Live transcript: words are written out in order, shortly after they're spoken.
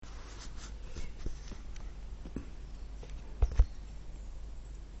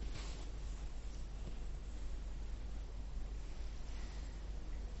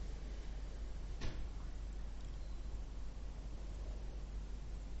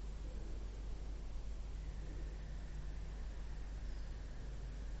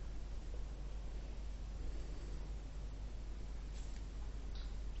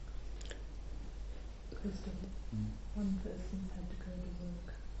First of all, one person had to go to work.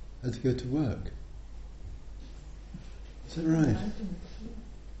 Had to go to work? Is that right?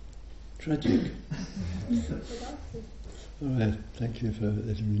 Tragic. All right, thank you for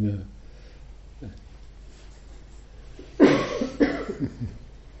letting me know. The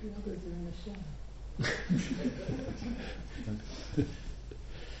others are in the shower.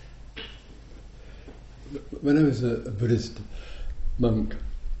 When I was a Buddhist monk,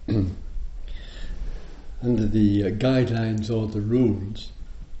 under the guidelines or the rules,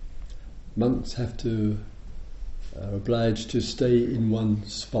 monks have to are obliged to stay in one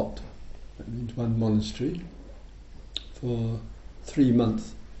spot, that means one monastery, for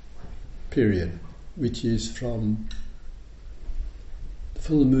 3-month period, which is from the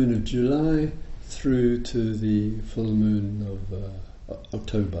full moon of July through to the full moon of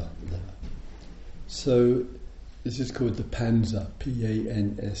October. So this is called the Pansa,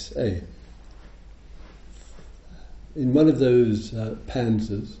 P-A-N-S-A. In one of those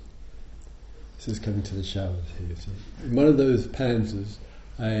Pansas, this is coming to the showers here, so in one of those Pansas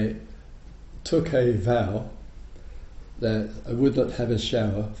I took a vow that I would not have a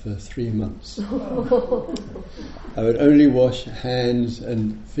shower for 3 months. I would only wash hands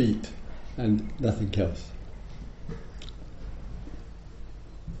and feet and nothing else.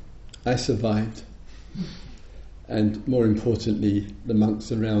 I survived, and more importantly, the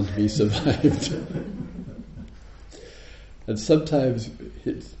monks around me survived. And sometimes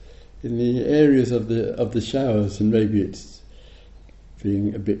it's in the areas of the showers, and maybe it's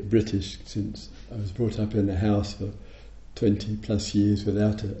being a bit British since I was brought up in a house for 20 plus years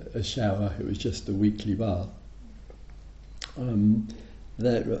without a shower. It was just a weekly bath.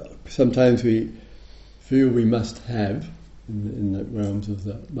 That sometimes we feel we must have in the realms of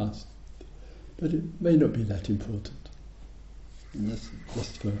the must, but it may not be that important. And that's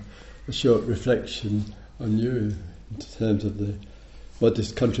just for a short reflection on you in terms of the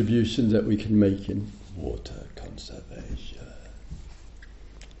modest contributions that we can make in water conservation.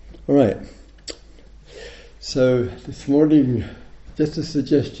 All right. So this morning, just a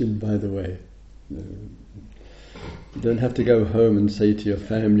suggestion, by the way. You don't have to go home and say to your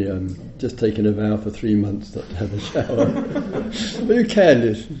family, I'm just taking a vow for 3 months not to have a shower. But you can,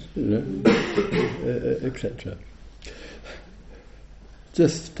 etc.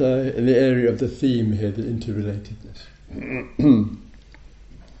 Just in the area of the theme here, the interrelatedness.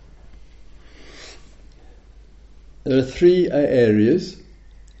 There are 3 areas,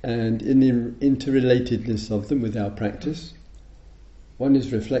 and in the interrelatedness of them with our practice, one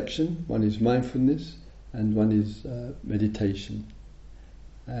is reflection, one is mindfulness, and one is meditation.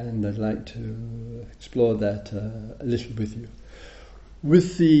 And I'd like to explore that a little with you.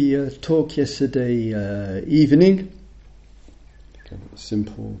 With the talk yesterday evening, a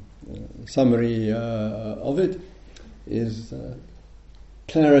simple summary of it is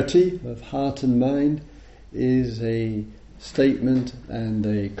clarity of heart and mind is a statement and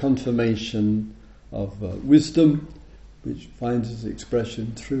a confirmation of wisdom, which finds its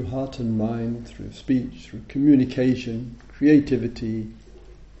expression through heart and mind, through speech, through communication, creativity,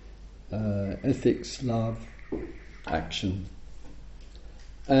 ethics, love, action.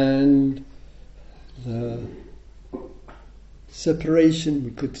 And the separation,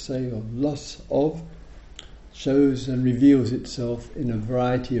 we could say, or loss of, shows and reveals itself in a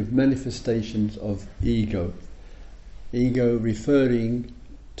variety of manifestations of ego. Ego referring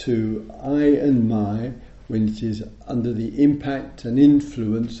to I and my when it is under the impact and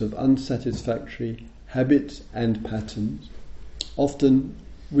influence of unsatisfactory habits and patterns, often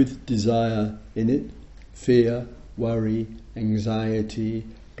with desire in it, fear, worry, anxiety,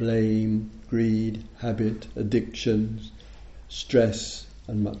 blame, greed, habit, addictions, stress,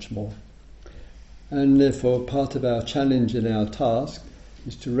 and much more. And therefore part of our challenge and our task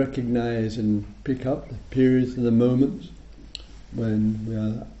is to recognize and pick up the periods and the moments when we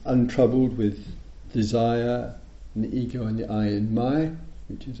are untroubled with desire and the ego and the I and my,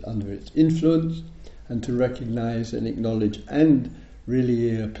 which is under its influence, and to recognize and acknowledge and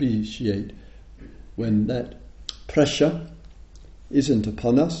really appreciate when that pressure isn't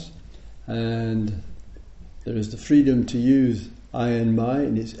upon us, and there is the freedom to use I and my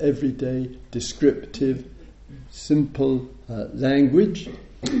in its everyday, descriptive, simple language,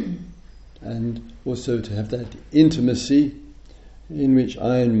 and also to have that intimacy in which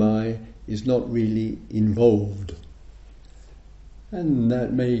I and my is not really involved. And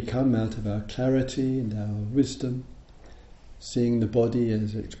that may come out of our clarity and our wisdom, seeing the body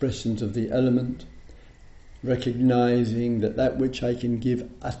as expressions of the element, recognizing that which I can give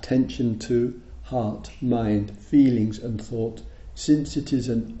attention to, heart, mind, feelings and thought, since it is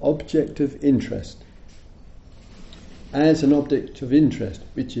an object of interest, as an object of interest,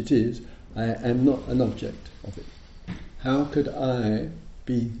 which it is, I am not an object of it. How could I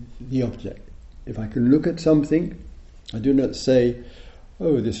be the object? If I can look at something, I do not say,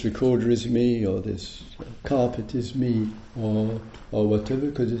 oh, this recorder is me, or this carpet is me, or whatever,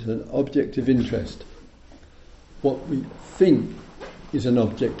 because it's an object of interest. What we think is an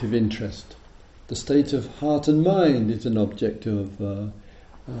object of interest. The state of heart and mind is an object of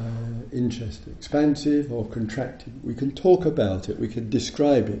interest, expansive or contracted. We can talk about it, we can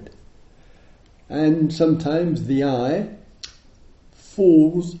describe it. And sometimes the I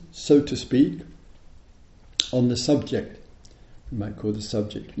falls, so to speak, on the subject. We might call the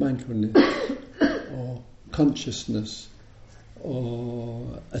subject mindfulness, or consciousness,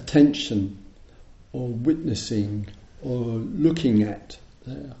 or attention, or witnessing, or looking at.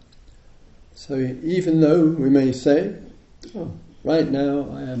 So even though we may say, oh, right now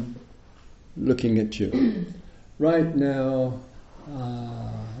I am looking at you. Right now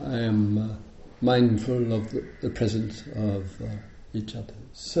I am mindful of the presence of each other.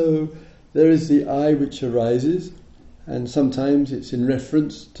 So there is the I which arises, and sometimes it's in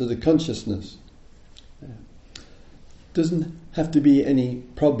reference to the consciousness. Doesn't have to be any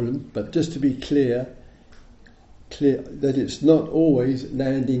problem, but just to be clear that it's not always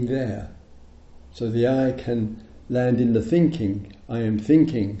landing there. So the I can land in the thinking. I am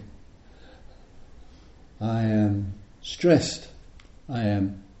thinking. I am stressed. I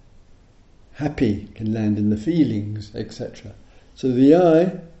am happy, can land in the feelings, etc. So the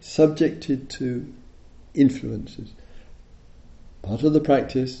I, subjected to influences. Part of the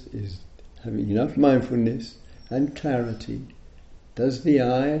practice is having enough mindfulness and clarity. Does the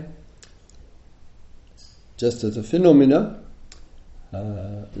I, just as a phenomena,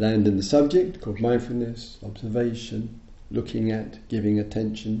 land in the subject, called mindfulness, observation, looking at, giving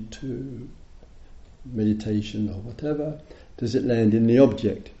attention to, meditation or whatever? Does it land in the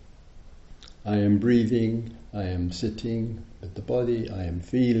object? I am breathing, I am sitting with the body, I am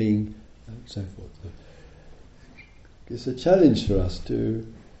feeling, and so forth. It's a challenge for us to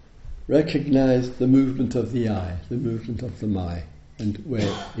recognize the movement of the I, the movement of the my, and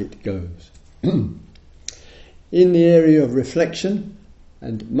where it goes. In the area of reflection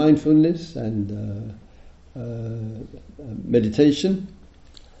and mindfulness and meditation,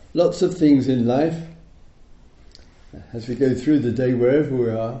 lots of things in life, as we go through the day wherever we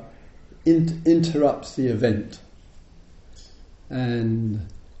are, interrupts the event. And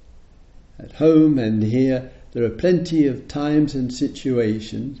at home and here, there are plenty of times and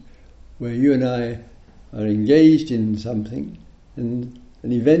situations where you and I are engaged in something and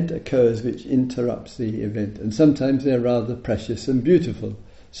an event occurs which interrupts the event. And sometimes they're rather precious and beautiful.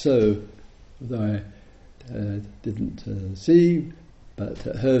 So, although I didn't see, but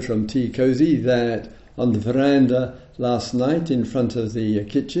heard from T. Cozy that on the veranda last night in front of the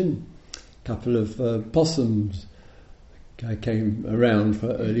kitchen, a couple of possums came around for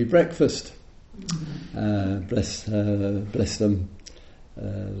early breakfast. Bless them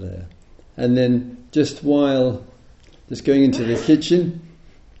there. And then just going into the kitchen,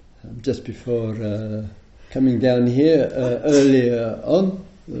 just before coming down here earlier on,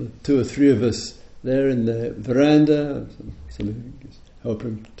 two or three of us there in the veranda, some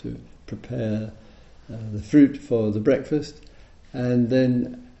helping to prepare the fruit for the breakfast, and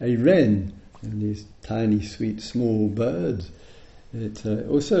then a wren, and these tiny, sweet, small birds. It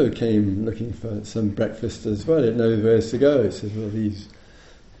also came looking for some breakfast as well. It knows where to go. It says, well, these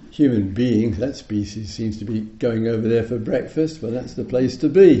human beings, that species seems to be going over there for breakfast. Well, that's the place to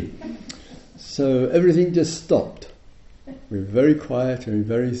be. So everything just stopped. We were very quiet and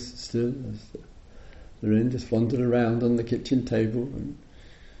very still. The wren just wandered around on the kitchen table and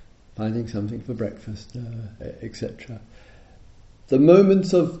finding something for breakfast, etc. The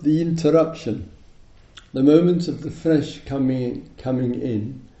moments of the interruption, the moments of the fresh coming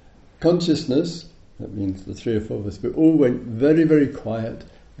in, consciousness, that means the three or four of us, we all went very, very quiet,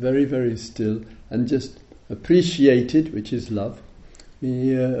 very, very still, and just appreciated, which is love,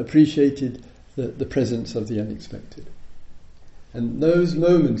 we appreciated the presence of the unexpected. And those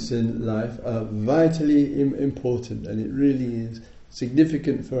moments in life are vitally important, and it really is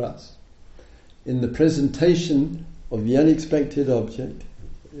significant for us. In the presentation of the unexpected object,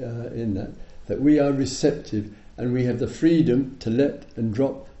 that we are receptive and we have the freedom to let and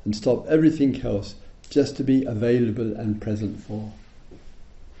drop and stop everything else just to be available and present for.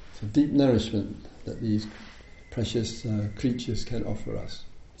 It's a deep nourishment that these precious creatures can offer us.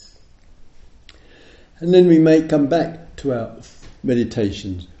 And then we may come back to our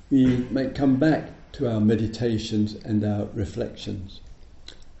meditations. We may come back to our meditations and our reflections.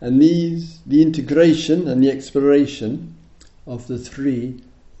 And the integration and the exploration of the three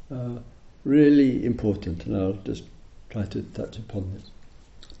are really important, and I'll just try to touch upon this.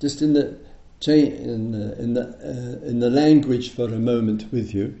 Just in the language for a moment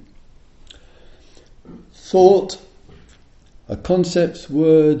with you. Thought are concepts,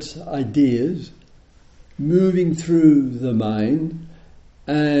 words, ideas moving through the mind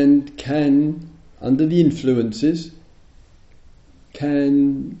and can, under the influences,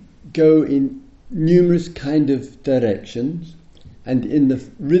 can go in numerous kind of directions, and in the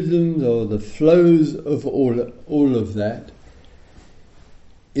rhythms or the flows of all of that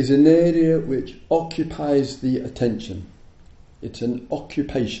is an area which occupies the attention. It's an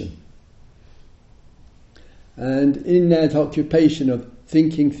occupation. And in that occupation of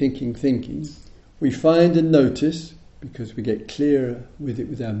thinking, we find and notice, because we get clearer with it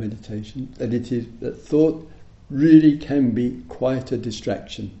with our meditation, that thought really can be quite a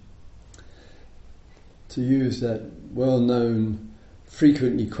distraction. To use that well-known,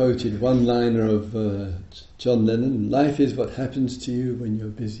 frequently quoted one-liner of John Lennon, life is what happens to you when you're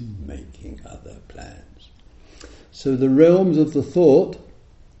busy making other plans. So the realms of the thought,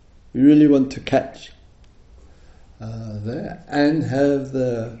 we really want to catch there and have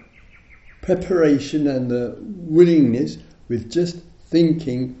the preparation and the willingness with just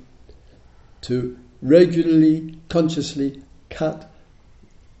thinking to regularly, consciously cut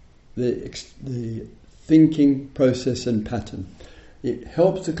the thinking process and pattern. It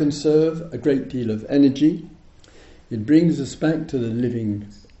helps to conserve a great deal of energy. It brings us back to the living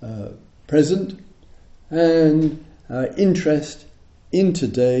present, and our interest in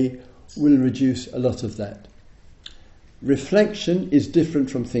today will reduce a lot of that. Reflection is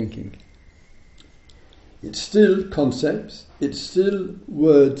different from thinking. It's still concepts, it's still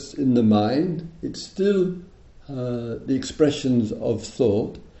words in the mind, it's still the expressions of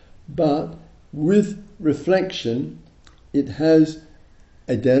thought, but with reflection it has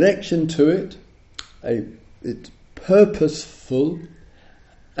a direction to it, it's purposeful,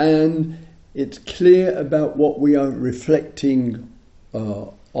 and it's clear about what we are reflecting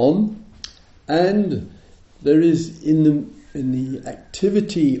on, and there is in the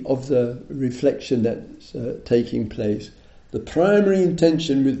activity of the reflection that's taking place, the primary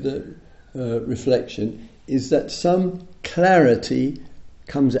intention with the reflection is that some clarity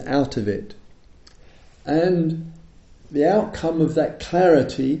comes out of it. And the outcome of that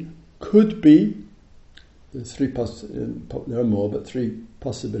clarity could be, there are more, but three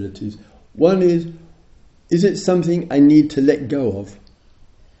possibilities. One is it something I need to let go of?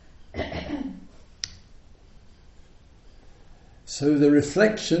 So the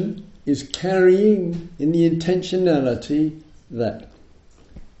reflection is carrying in the intentionality that,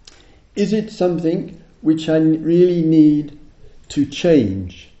 is it something which I really need to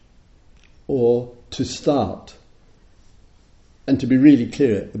change or to start? And to be really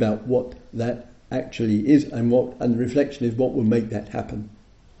clear about what that actually is, and the reflection is what will make that happen.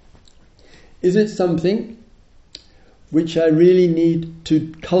 Is it something which I really need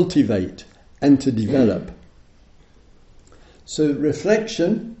to cultivate and to develop? So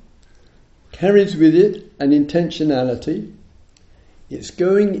reflection carries with it an intentionality. It's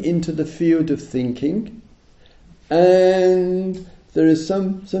going into the field of thinking, and there is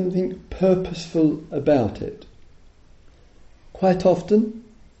something purposeful about it. Quite often,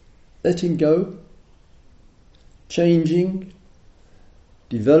 letting go, changing,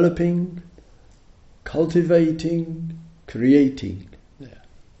 developing, cultivating, creating.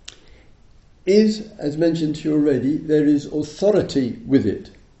 Is, as mentioned to you already, there is authority with it.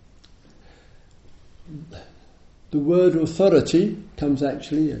 The word authority comes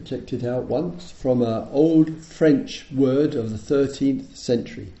actually, I checked it out once, from an old French word of the 13th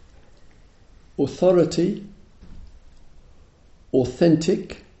century. Authority,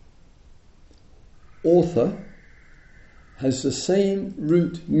 authentic, author, has the same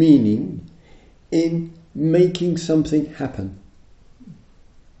root meaning in making something happen.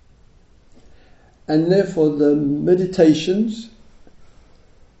 And therefore the meditations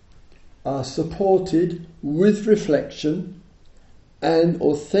are supported with reflection, and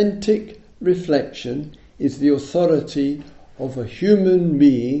authentic reflection is the authority of a human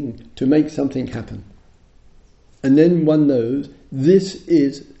being to make something happen. And then one knows this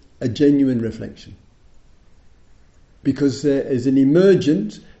is a genuine reflection, because there is an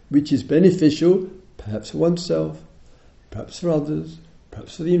emergence which is beneficial, perhaps for oneself, perhaps for others,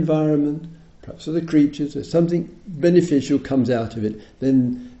 perhaps for the environment, perhaps for the creatures. If something beneficial comes out of it,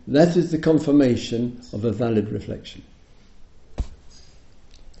 then that is the confirmation of a valid reflection.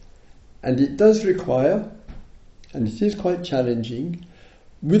 And it does require, and it is quite challenging,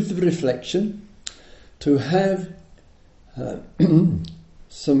 with the reflection, to have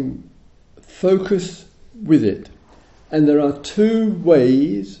some focus with it. And there are two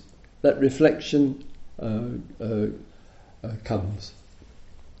ways that reflection comes.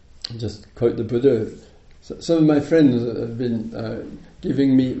 I'll just quote the Buddha. Some of my friends have been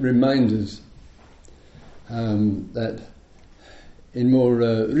giving me reminders that in more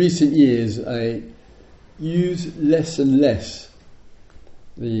recent years I use less and less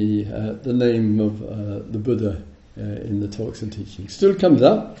the name of the Buddha in the talks and teachings. Still comes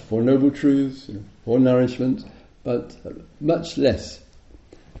up, Four Noble Truths, Four Nourishments, but much less.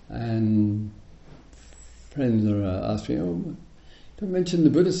 And friends are asking, don't mention the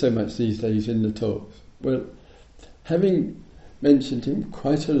Buddha so much these days in the talks. Well, having mentioned him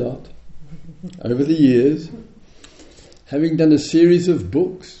quite a lot over the years, having done a series of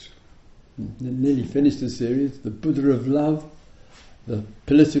books, nearly finished the series, The Buddha of Love, The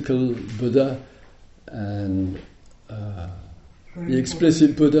Political Buddha, and The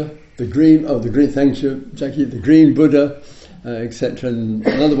Explicit Buddha, the Green, thank you, Jackie, The Green Buddha, etc. And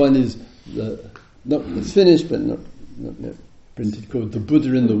another one is, it's finished but not yet printed, called The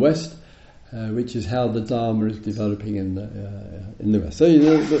Buddha in the West, which is how the Dharma is developing in the West. So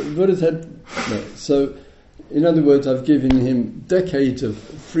the Buddha's had. So, in other words, I've given him decades of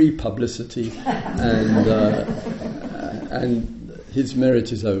free publicity, and his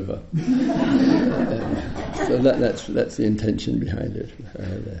merit is over. So that's the intention behind it.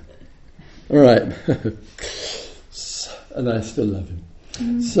 There. All right, and I still love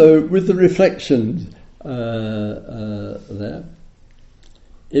him. So, with the reflections there.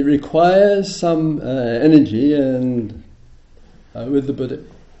 It requires some energy, and with the Buddha,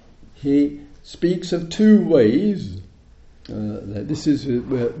 he speaks of two ways. This is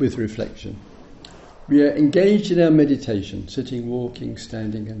with reflection. We are engaged in our meditation, sitting, walking,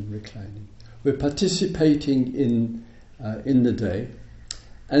 standing, and reclining. We're participating in the day,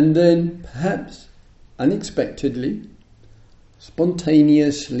 and then perhaps unexpectedly,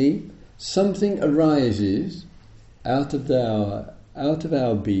 spontaneously, something arises out of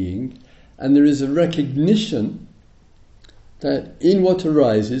our being, and there is a recognition that in what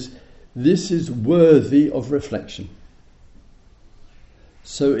arises, this is worthy of reflection.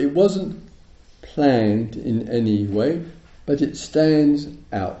 So it wasn't planned in any way, but it stands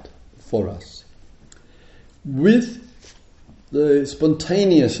out for us. With the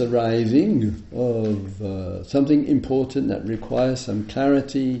spontaneous arising of something important that requires some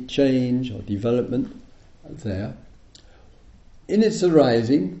clarity, change, or development there, in its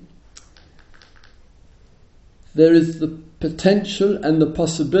arising, there is the potential and the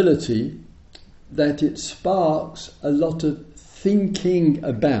possibility that it sparks a lot of thinking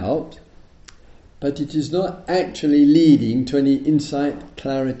about, but it is not actually leading to any insight,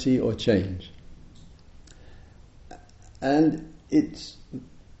 clarity, or change. And it's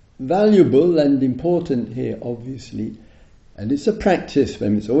valuable and important here, obviously, and it's a practice,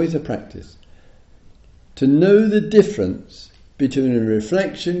 it's always a practice, to know the difference between a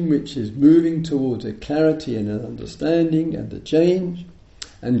reflection which is moving towards a clarity and an understanding and a change,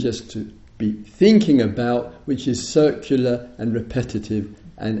 and just to be thinking about which is circular and repetitive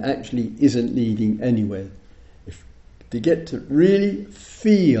and actually isn't leading anywhere. To get to really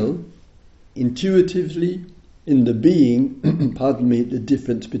feel intuitively in the being, pardon me, the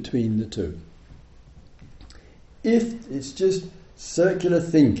difference between the two. If it's just circular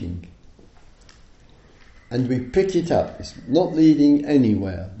thinking, and we pick it up, it's not leading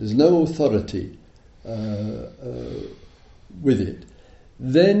anywhere, there's no authority with it,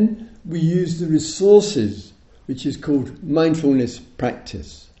 then we use the resources which is called mindfulness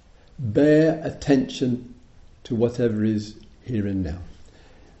practice. Bear attention to whatever is here and now.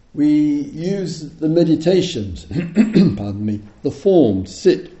 We use the meditations, pardon me, the forms,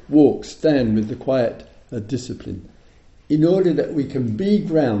 sit, walk, stand with the quiet discipline, in order that we can be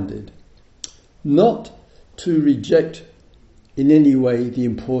grounded, not to reject in any way the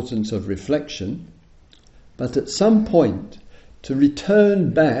importance of reflection, but at some point to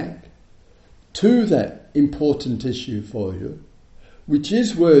return back to that important issue for you, which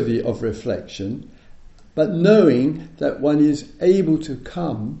is worthy of reflection, but knowing that one is able to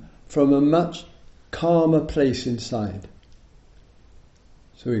come from a much calmer place inside.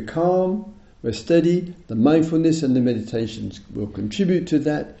 So we're calm, we're steady, the mindfulness and the meditations will contribute to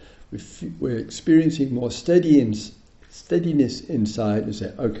that. We're experiencing more steadiness inside and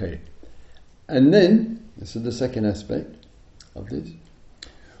say, okay. And then, this is the second aspect of this,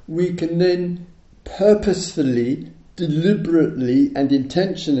 we can then purposefully, deliberately and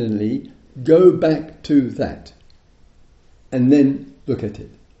intentionally go back to that. And then look at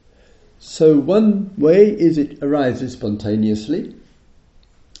it. So one way is it arises spontaneously,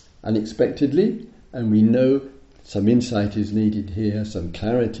 unexpectedly, and we know some insight is needed here, some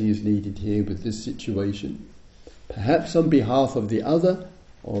clarity is needed here with this situation, perhaps on behalf of the other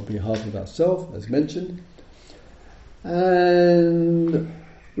or on behalf of ourselves, as mentioned. And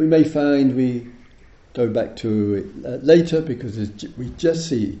we may find we go back to it later because we just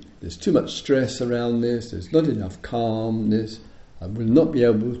see there's too much stress around this, there's not enough calmness, and we'll not be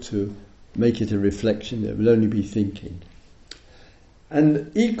able to make it a reflection, it will only be thinking.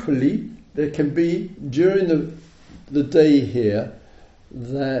 And equally, there can be, during the day here,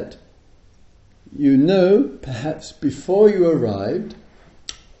 that you know, perhaps before you arrived,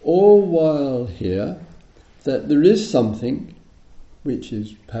 or while here, that there is something which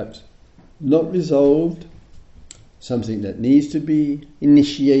is perhaps not resolved, something that needs to be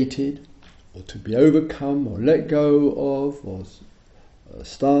initiated, or to be overcome, or let go of, or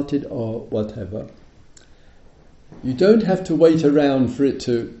started, or whatever. You don't have to wait around for it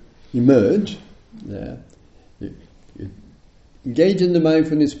to emerge. Yeah. You engage in the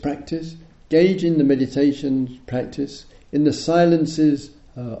mindfulness practice, engage in the meditation practice, in the silences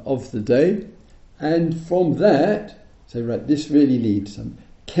of the day, and from that, say, right, this really needs some.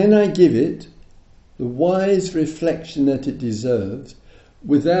 Can I give it the wise reflection that it deserves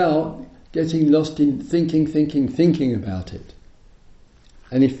without getting lost in thinking about it?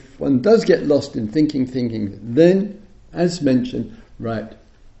 And if one does get lost in thinking, then, as mentioned, right,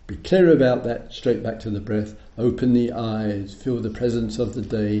 be clear about that, straight back to the breath, open the eyes, feel the presence of the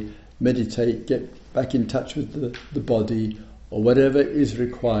day, meditate, get back in touch with the body, or whatever is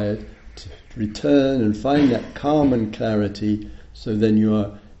required to return and find that calm and clarity, so then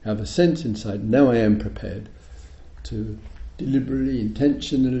you have a sense inside, now I am prepared to deliberately,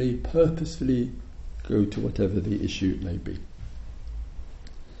 intentionally, purposefully go to whatever the issue may be.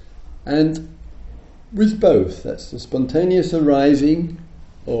 And with both, that's the spontaneous arising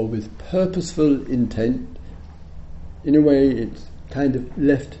or with purposeful intent, in a way it's kind of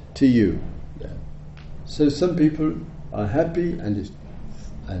left to you. Yeah. So some people are happy and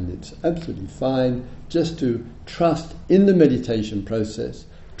it's absolutely fine just to trust in the meditation process,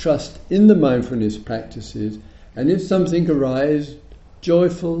 trust in the mindfulness practices, and if something arises,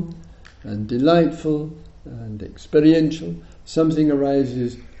 joyful and delightful and experiential, something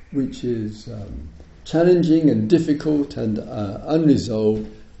arises which is challenging and difficult and unresolved,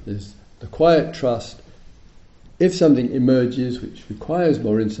 there's the quiet trust. If something emerges which requires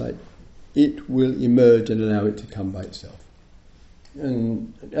more insight, it will emerge and allow it to come by itself.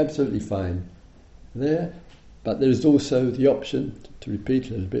 And absolutely fine there. But there's also the option, to repeat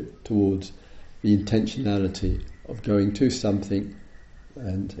a little bit, towards the intentionality of going to something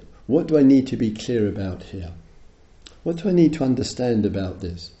and what do I need to be clear about here? What do I need to understand about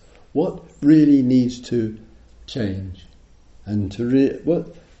this? What really needs to change? And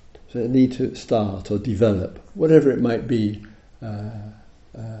what do I need to start or develop? Whatever it might be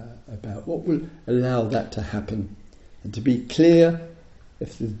about. What will allow that to happen? And to be clear,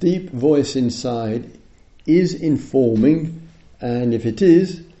 if the deep voice inside is informing, and if it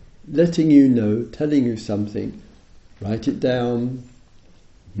is, letting you know, telling you something, write it down,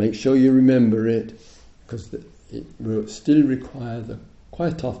 make sure you remember it, because it will still require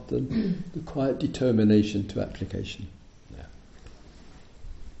quite often the quiet determination to application. Yeah.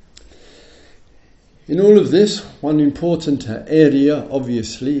 In all of this, one important area,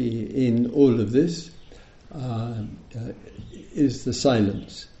 obviously, in all of this is the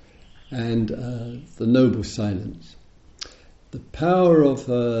silence and the noble silence. The power of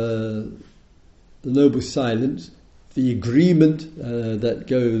the noble silence, the agreement that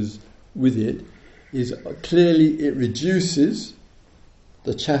goes with it, is clearly it reduces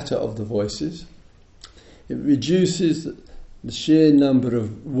the chatter of the voices. It reduces the sheer number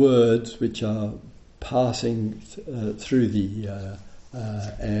of words which are passing through the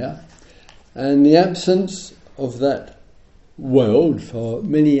air, and the absence of that world for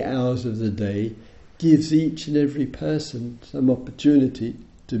many hours of the day gives each and every person some opportunity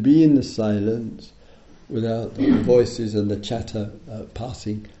to be in the silence without the voices and the chatter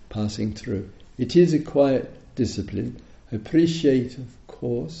passing through. It is a quiet discipline. Appreciate, of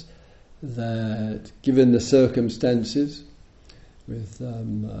course, that given the circumstances, with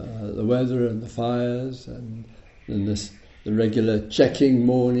the weather and the fires and the regular checking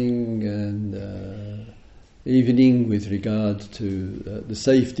morning and evening with regards to the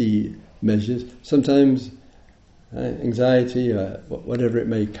safety measures, sometimes anxiety, whatever it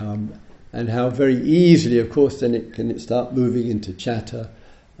may come, and how very easily, of course, then it start moving into chatter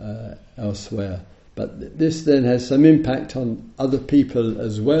elsewhere. But this then has some impact on other people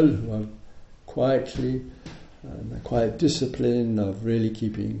as well, who are quietly, quite disciplined of really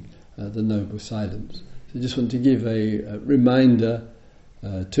keeping the noble silence. So I just want to give a reminder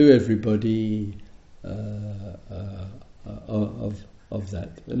to everybody of that.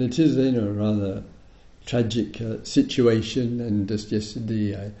 And it is, a rather tragic situation. And just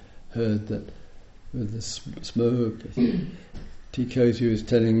yesterday I heard that with the smoke, Tikosi was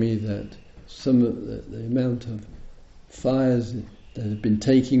telling me that some of the amount of fires that have been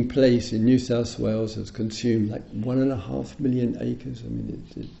taking place in New South Wales has consumed like 1.5 million acres. I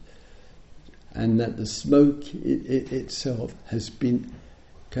mean, and that the smoke itself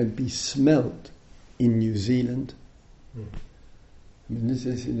can be smelt in New Zealand. I mean, this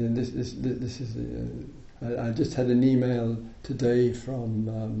is. I just had an email today from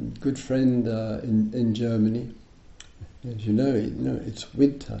a good friend in Germany. As you know, it's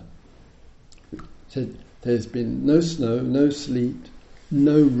winter. Said there's been no snow, no sleet,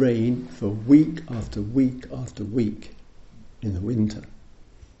 no rain for week after week after week in the winter.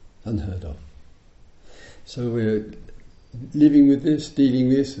 Unheard of. So we're living with this, dealing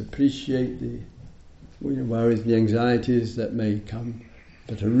with this, appreciate the worries, the anxieties that may come,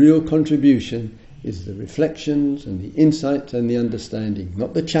 but a real contribution is the reflections and the insight and the understanding,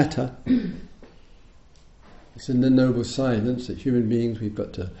 not the chatter. It's in the noble silence that human beings, we've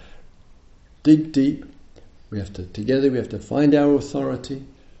got to dig deep. We have to find our authority.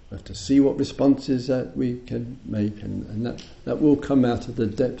 We have to see what responses that we can make, and that will come out of the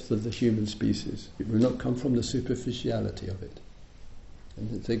depth of the human species. It will not come from the superficiality of it.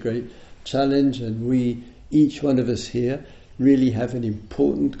 And it's a great challenge, and we, each one of us here, really have an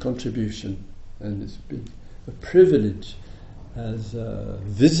important contribution. And it's been a privilege as a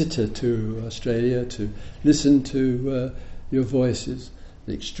visitor to Australia to listen to your voices,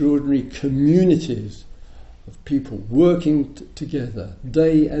 the extraordinary communities of people working together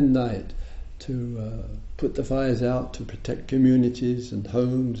day and night to put the fires out, to protect communities and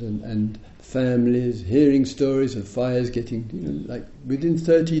homes and families, hearing stories of fires getting like within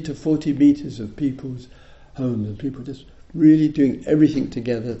 30 to 40 metres of people's homes, and people just really doing everything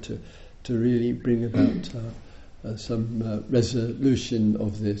together to really bring about some resolution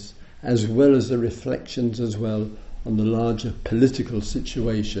of this, as well as the reflections as well on the larger political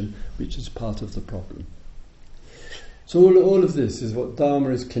situation, which is part of the problem. So all of this is what Dharma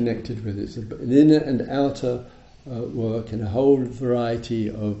is connected with. It's an inner and outer work in a whole variety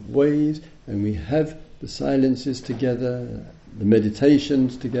of ways, and we have the silences together, the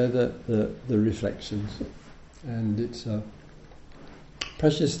meditations together, the reflections. And it's a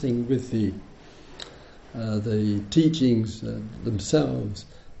precious thing with the teachings themselves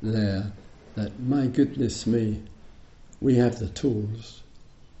there, that, my goodness me, we have the tools.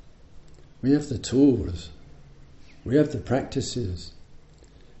 We have the tools. We have the practices.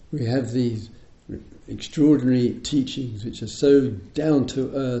 We have these extraordinary teachings which are so down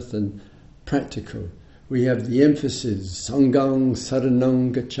to earth and practical. We have the emphasis, Sanghang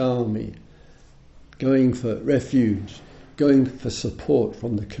Saranang Gacchami, going for refuge, going for support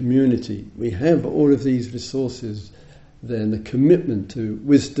from the community. We have all of these resources there, and the commitment to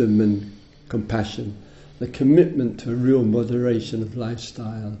wisdom and compassion, the commitment to real moderation of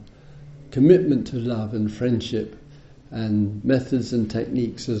lifestyle, commitment to love and friendship, and methods and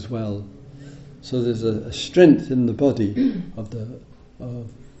techniques as well. So there's a strength in the body of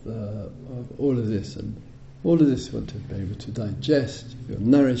all of this, and all of this we want to be able to digest, feel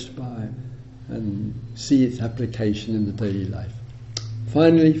nourished by, and see its application in the daily life.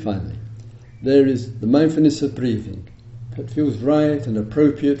 Finally, there is the mindfulness of breathing. If it feels right and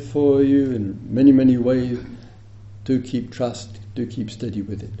appropriate for you in many, many ways, do keep trust, do keep steady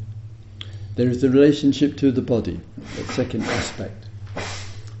with it. There is the relationship to the body, that second aspect.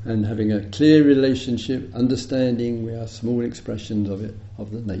 And having a clear relationship, understanding we are small expressions of it,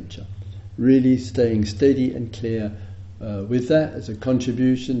 of the nature. Really staying steady and clear with that as a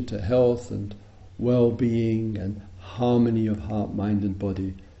contribution to health and well-being and harmony of heart, mind and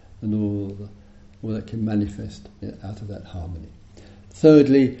body, and all that can manifest out of that harmony.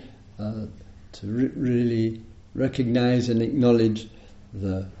 Thirdly, to really recognize and acknowledge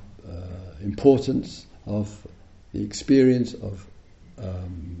the importance of the experience of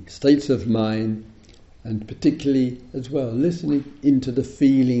states of mind, and particularly as well listening into the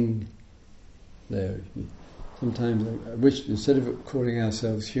feeling there. Sometimes I wish, instead of calling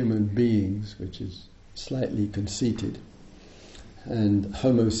ourselves human beings, which is slightly conceited, and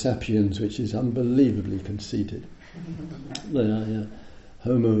Homo sapiens, which is unbelievably conceited,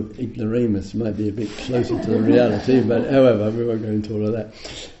 Homo ignoramus might be a bit closer to the reality, but however, we won't go into all of that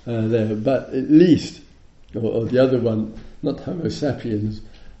there. But at least, or the other one, not Homo sapiens,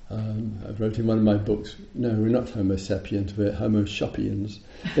 I wrote in one of my books, no, we're not Homo sapiens, we're Homo shopians.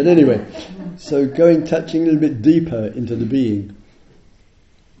 But anyway, so touching a little bit deeper into the being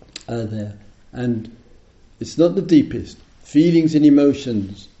there. And it's not the deepest. Feelings and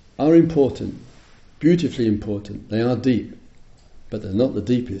emotions are important, beautifully important. They are deep, but they're not the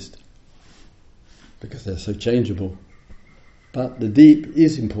deepest because they're so changeable. But the deep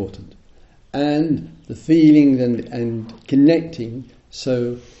is important. And the feeling and connecting,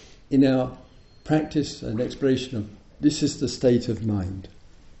 so in our practice and exploration of this is the state of mind.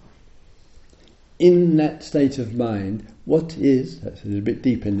 In that state of mind, that's a little bit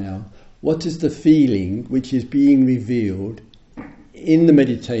deeper now, what is the feeling which is being revealed in the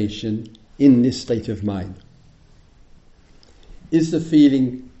meditation in this state of mind? Is the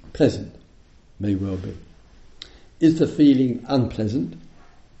feeling pleasant? May well be. Is the feeling unpleasant?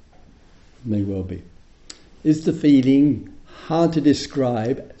 May well be. Is the feeling hard to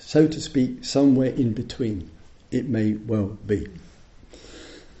describe, so to speak, somewhere in between? It may well be.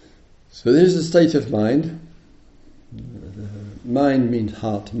 So there's the state of mind. Mind means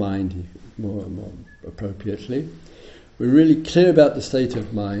heart, mind, more appropriately. We're really clear about the state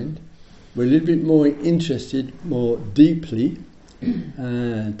of mind. We're a little bit more interested, more deeply,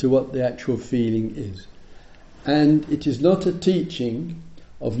 to what the actual feeling is. And it is not a teaching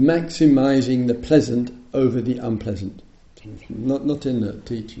of maximizing the pleasant over the unpleasant. Not in the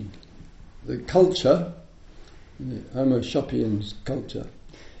teaching. The culture, the Homo sapiens culture,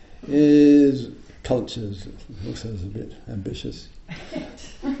 is cultures, also is a bit ambitious.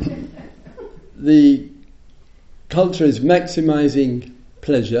 The culture is maximizing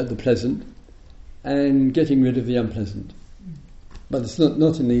pleasure, the pleasant, and getting rid of the unpleasant. But it's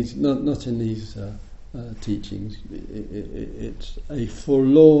not in these teachings. It's a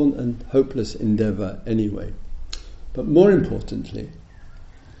forlorn and hopeless endeavour anyway. But more importantly,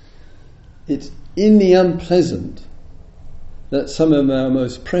 it's in the unpleasant that some of our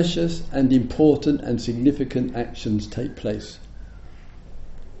most precious and important and significant actions take place.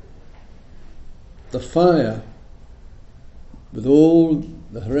 The fire, with all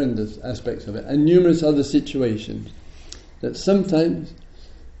the horrendous aspects of it, and numerous other situations, that sometimes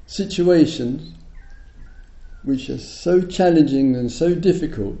situations which are so challenging and so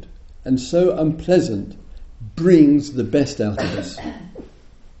difficult and so unpleasant brings the best out of us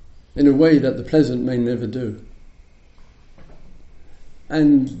in a way that the pleasant may never do.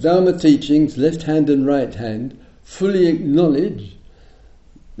 And Dharma teachings, left hand and right hand, fully acknowledge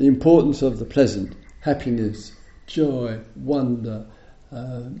the importance of the pleasant, happiness, joy, wonder,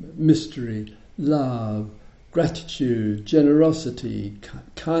 mystery, love, gratitude, generosity,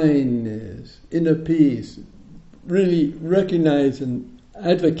 kindness, inner peace. Really recognize and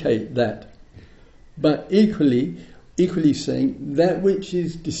advocate that. But equally saying that which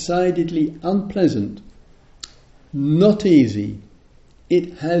is decidedly unpleasant, not easy,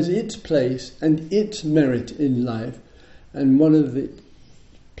 it has its place and its merit in life, and one of the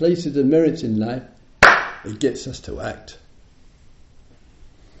places of merits in life, it gets us to act.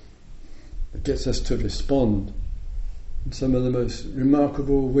 It gets us to respond. And some of the most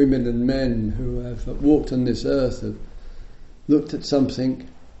remarkable women and men who have walked on this earth have looked at something,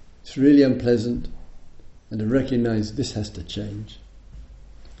 it's really unpleasant, and to recognise this has to change.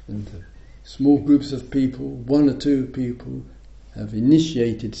 And small groups of people, one or two people, have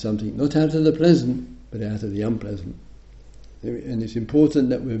initiated something, not out of the pleasant, but out of the unpleasant. And it's important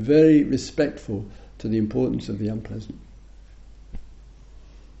that we're very respectful to the importance of the unpleasant.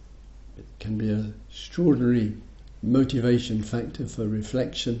 It can be an extraordinary motivation factor for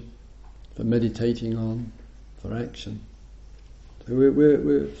reflection, for meditating on, for action. So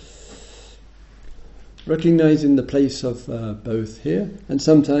we're recognising the place of both here, and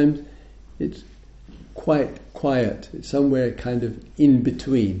sometimes it's quite quiet. It's somewhere kind of in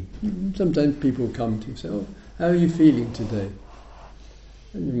between. Sometimes people come to you and say, "Oh, how are you feeling today?"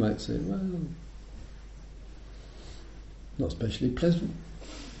 And you might say, "Well, not especially pleasant,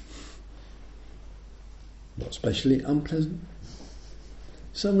 not especially unpleasant,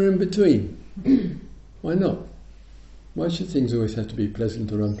 somewhere in between." Why not? Why should things always have to be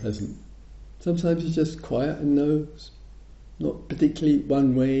pleasant or unpleasant? Sometimes it's just quiet and not particularly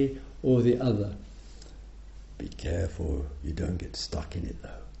one way or the other. Be careful you don't get stuck in it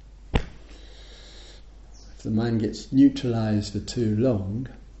though. If the mind gets neutralised for too long,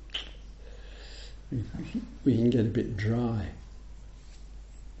 we can get a bit dry.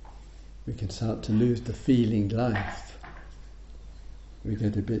 We can start to lose the feeling life. we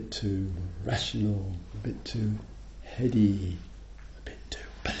get a bit too rational, a bit too heady, a bit too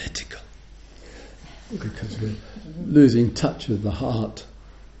political, because we're losing touch with the heart,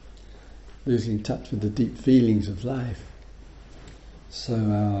 losing touch with the deep feelings of life. So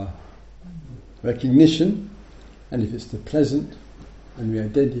our recognition, and if it's the pleasant, and we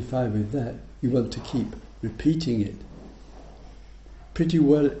identify with that, we want to keep repeating it. Pretty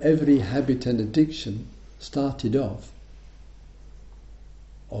well every habit and addiction started off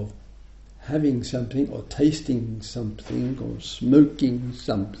of having something, or tasting something, or smoking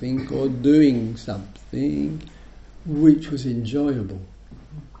something, or doing something which was enjoyable.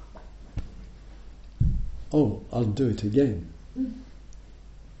 Oh, I'll do it again.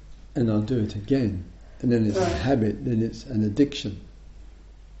 And I'll do it again. And then it's a habit, then it's an addiction.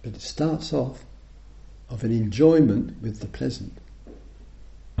 But it starts off of an enjoyment with the pleasant.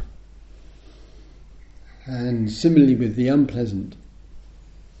 And similarly with the unpleasant.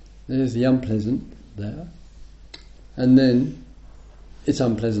 There's the unpleasant there. And then it's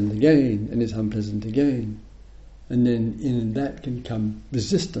unpleasant again, and it's unpleasant again. And then in that can come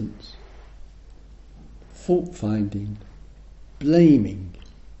resistance, fault-finding, blaming,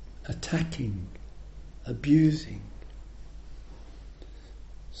 attacking, abusing.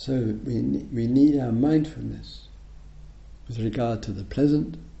 So we need our mindfulness with regard to the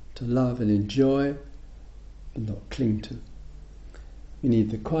pleasant, to love and enjoy, and not cling to. We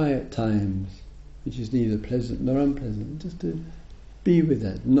need the quiet times, which is neither pleasant nor unpleasant, just to be with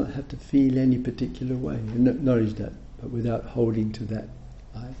that, not have to feel any particular way, and acknowledge that, but without holding to that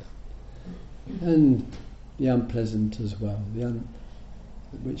either. And the unpleasant as well,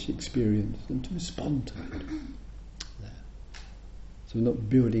 which experience, and to respond to it. So we're not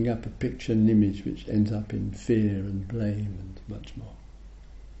building up a picture and image which ends up in fear and blame and much more.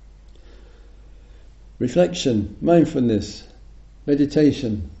 Reflection, mindfulness,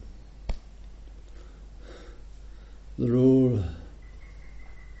 meditation. They're all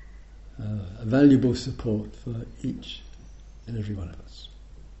a valuable support for each and every one of us.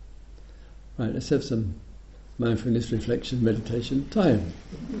 Right, let's have some mindfulness, reflection, meditation time.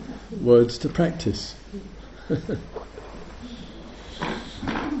 Words to practice.